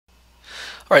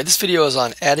Alright, this video is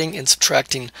on adding and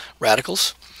subtracting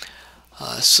radicals.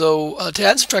 To add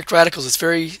and subtract radicals, it's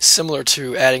very similar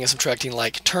to adding and subtracting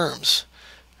like terms.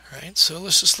 Alright, so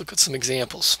let's just look at some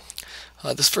examples.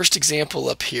 This first example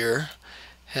up here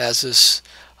has us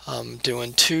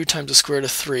doing 2 times the square root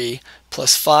of 3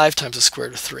 plus 5 times the square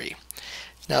root of 3.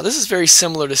 Now this is very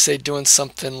similar to, say, doing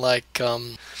something like,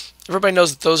 everybody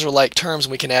knows that those are like terms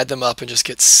and we can add them up and just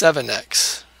get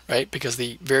 7x. Right? Because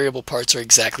the variable parts are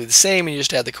exactly the same and you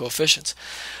just add the coefficients.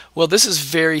 Well, this is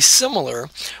very similar.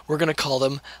 We're going to call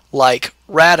them like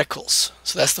radicals.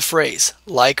 So that's the phrase,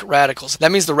 like radicals.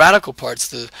 That means the radical parts,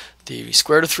 the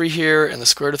square root of 3 here and the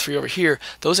square root of 3 over here,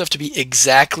 those have to be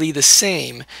exactly the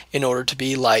same in order to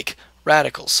be like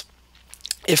radicals.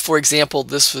 If, for example,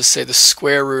 this was, say, the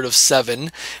square root of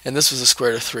 7 and this was the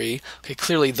square root of 3, okay,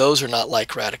 clearly those are not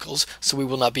like radicals, so we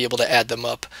will not be able to add them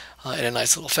up in a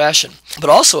nice little fashion.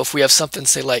 But also if we have something,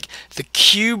 say, like the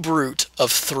cube root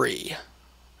of 3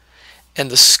 and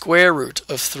the square root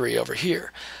of 3 over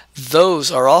here,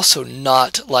 those are also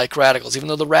not like radicals. Even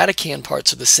though the radicand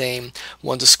parts are the same,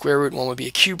 one's a square root and one would be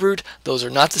a cube root, those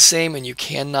are not the same and you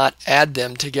cannot add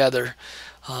them together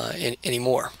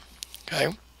anymore.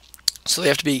 Okay? So they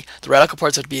have to be, the radical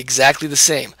parts have to be exactly the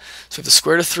same. So we have the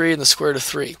square root of 3 and the square root of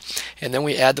 3. And then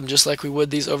we add them just like we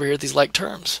would these over here, these like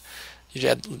terms. You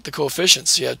add the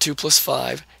coefficients. So you have 2 plus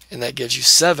 5, and that gives you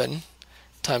 7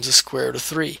 times the square root of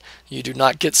 3. You do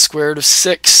not get square root of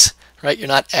 6, right? You're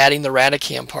not adding the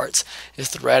radicand parts.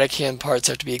 It's the radicand parts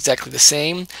have to be exactly the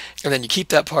same, and then you keep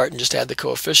that part and just add the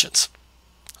coefficients.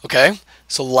 Okay?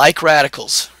 So like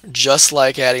radicals, just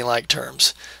like adding like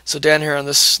terms. So down here on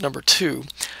this number 2,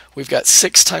 we've got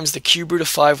 6 times the cube root of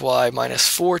 5y minus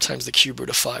 4 times the cube root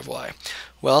of 5y.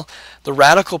 Well, the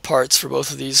radical parts for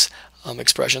both of these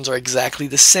expressions are exactly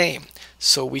the same.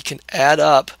 So we can add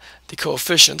up the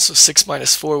coefficients. So 6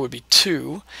 minus 4 would be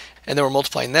 2, and then we're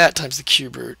multiplying that times the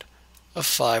cube root of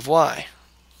 5y.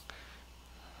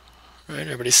 Right,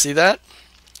 everybody see that?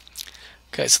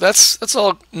 Okay, so that's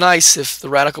all nice if the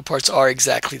radical parts are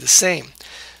exactly the same.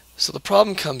 So the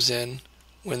problem comes in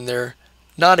when they're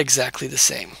not exactly the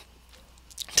same.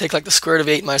 Take like the square root of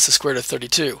 8 minus the square root of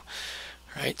 32.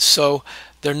 Right? So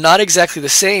they're not exactly the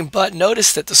same, but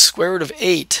notice that the square root of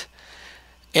 8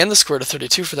 and the square root of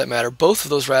 32 for that matter, both of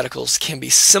those radicals can be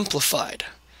simplified.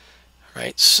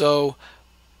 Right? So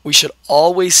we should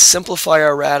always simplify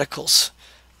our radicals,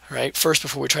 right, first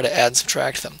before we try to add and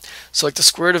subtract them. So like the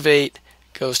square root of 8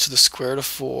 goes to the square root of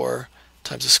 4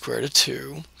 times the square root of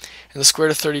 2. And the square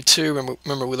root of 32,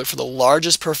 remember we look for the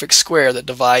largest perfect square that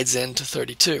divides into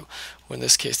 32. Well, in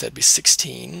this case that'd be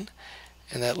 16,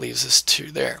 and that leaves us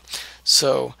 2 there.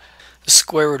 So the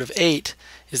square root of 8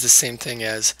 is the same thing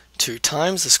as 2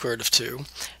 times the square root of 2,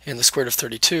 and the square root of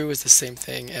 32 is the same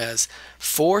thing as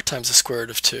 4 times the square root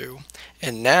of 2.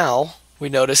 And now we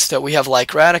notice that we have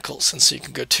like radicals, and so you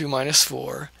can go 2 minus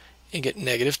 4 and get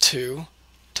negative 2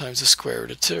 times the square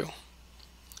root of 2.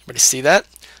 Everybody see that?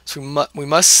 So we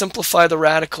must simplify the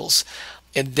radicals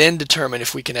and then determine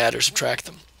if we can add or subtract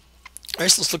them. All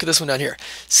right, so let's look at this one down here.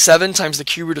 7 times the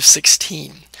cube root of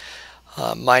 16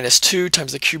 minus 2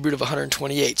 times the cube root of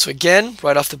 128. So again,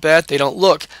 right off the bat, they don't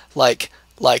look like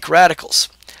radicals.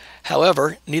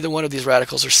 However, neither one of these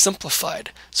radicals are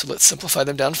simplified. So let's simplify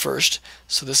them down first.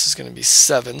 So this is going to be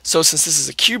 7. So since this is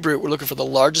a cube root, we're looking for the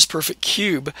largest perfect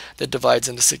cube that divides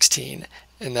into 16,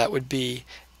 and that would be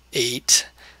 8.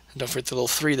 And don't forget the little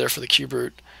 3 there for the cube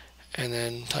root, and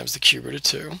then times the cube root of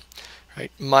 2.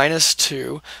 Right, minus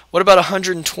 2. What about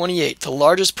 128? The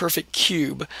largest perfect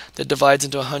cube that divides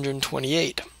into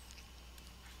 128.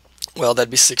 Well, that'd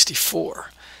be 64.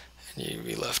 And you'd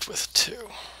be left with 2.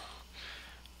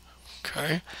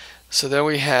 Okay, so then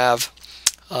we have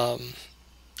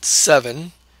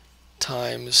 7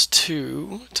 times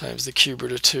 2 times the cube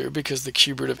root of 2, because the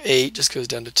cube root of 8 just goes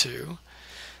down to 2,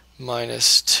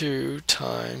 minus 2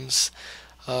 times,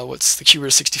 what's the cube root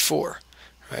of 64?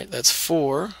 Right, that's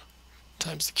 4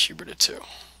 times the cube root of 2.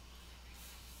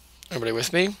 Everybody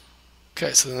with me?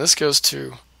 Okay, so then this goes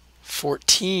to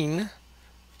 14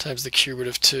 times the cube root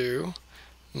of 2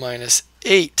 minus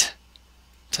 8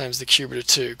 times the cube root of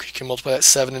 2. You can multiply that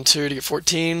 7 and 2 to get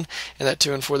 14, and that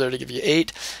 2 and 4 there to give you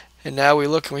 8. And now we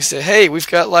look and we say, hey, we've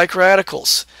got like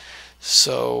radicals.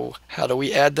 So how do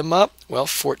we add them up? Well,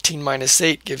 14 minus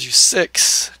 8 gives you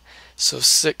 6. So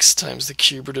 6 times the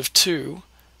cube root of 2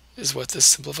 is what this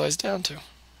simplifies down to.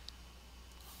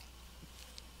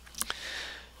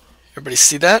 Everybody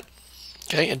see that?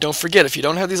 Okay, and don't forget, if you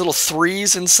don't have these little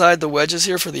 3's inside the wedges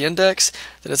here for the index,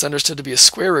 then it's understood to be a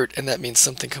square root, and that means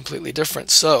something completely different.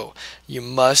 So you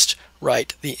must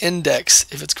write the index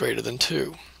if it's greater than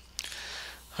 2.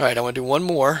 All right, I want to do one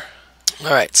more.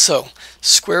 All right, so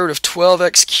square root of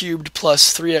 12x cubed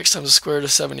plus 3x times the square root of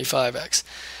 75x.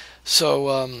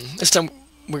 So this time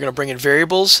we're going to bring in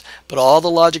variables, but all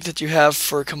the logic that you have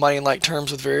for combining like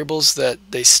terms with variables, that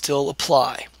they still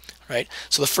apply. Right?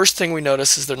 So the first thing we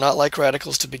notice is they're not like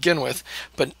radicals to begin with,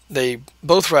 but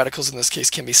both radicals in this case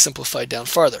can be simplified down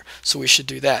farther. So we should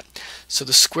do that. So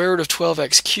the square root of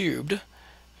 12x cubed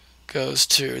goes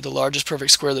to the largest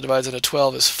perfect square that divides into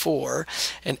 12 is 4,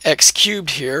 and x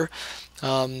cubed here,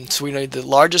 so we need the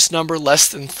largest number less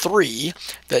than 3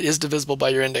 that is divisible by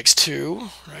your index 2,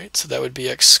 right? So that would be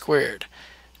x squared.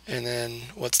 And then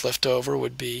what's left over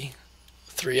would be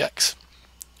 3x.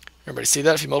 Everybody see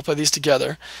that? If you multiply these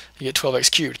together, you get 12x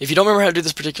cubed. If you don't remember how to do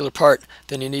this particular part,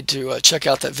 then you need to check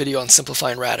out that video on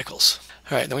simplifying radicals.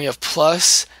 All right, then we have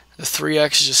plus, the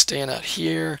 3x is just staying out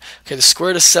here. Okay, the square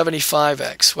root of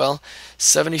 75x. Well,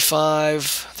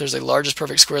 75, there's a largest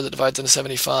perfect square that divides into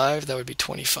 75. That would be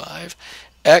 25.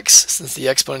 X, since the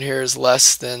exponent here is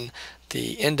less than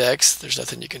the index, there's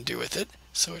nothing you can do with it.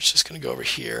 So it's just going to go over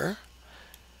here.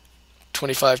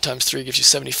 25 times 3 gives you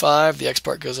 75. The x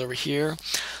part goes over here.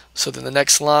 So then the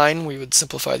next line, we would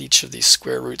simplify each of these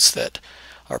square roots that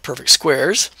are perfect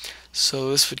squares. So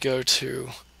this would go to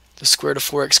the square root of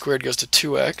 4x squared goes to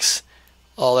 2x.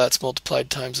 All that's multiplied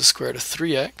times the square root of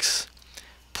 3x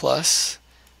plus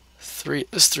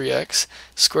this 3x.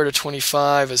 Square root of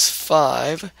 25 is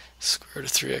 5. Square root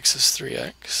of 3x is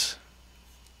 3x.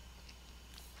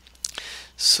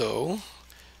 So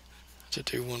to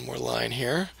do one more line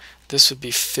here, this would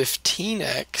be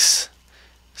 15x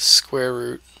square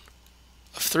root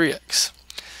of 3x.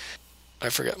 I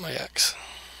forgot my x.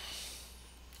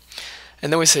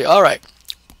 And then we say, all right,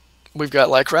 we've got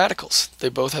like radicals. They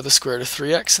both have the square root of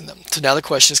 3x in them. So now the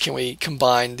question is, can we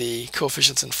combine the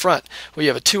coefficients in front? Well, you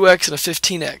have a 2x and a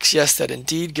 15x. Yes, that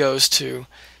indeed goes to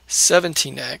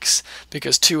 17x,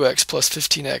 because 2x plus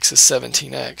 15x is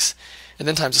 17x. And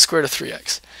then times the square root of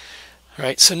 3x. All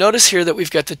right, so notice here that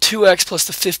we've got the 2x plus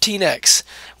the 15x.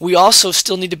 We also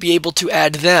still need to be able to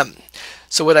add them.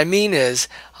 So what I mean is,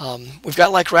 we've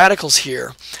got like radicals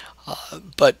here,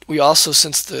 but we also,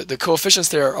 since the coefficients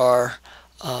there are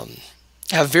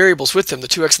have variables with them, the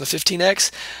 2x and the 15x,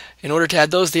 in order to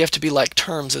add those, they have to be like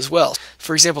terms as well.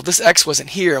 For example, if this x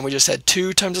wasn't here and we just had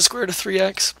 2 times the square root of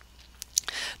 3x,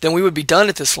 then we would be done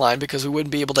at this line because we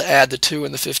wouldn't be able to add the 2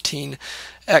 and the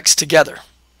 15x together,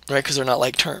 right? Because they're not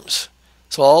like terms.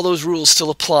 So all those rules still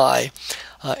apply,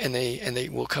 and they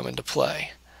will come into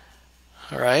play.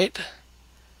 All right.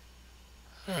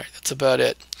 All right, that's about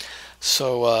it.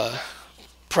 So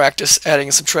practice adding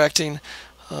and subtracting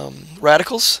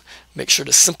radicals. Make sure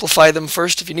to simplify them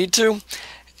first if you need to.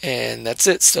 And that's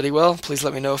it. Study well. Please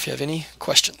let me know if you have any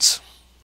questions.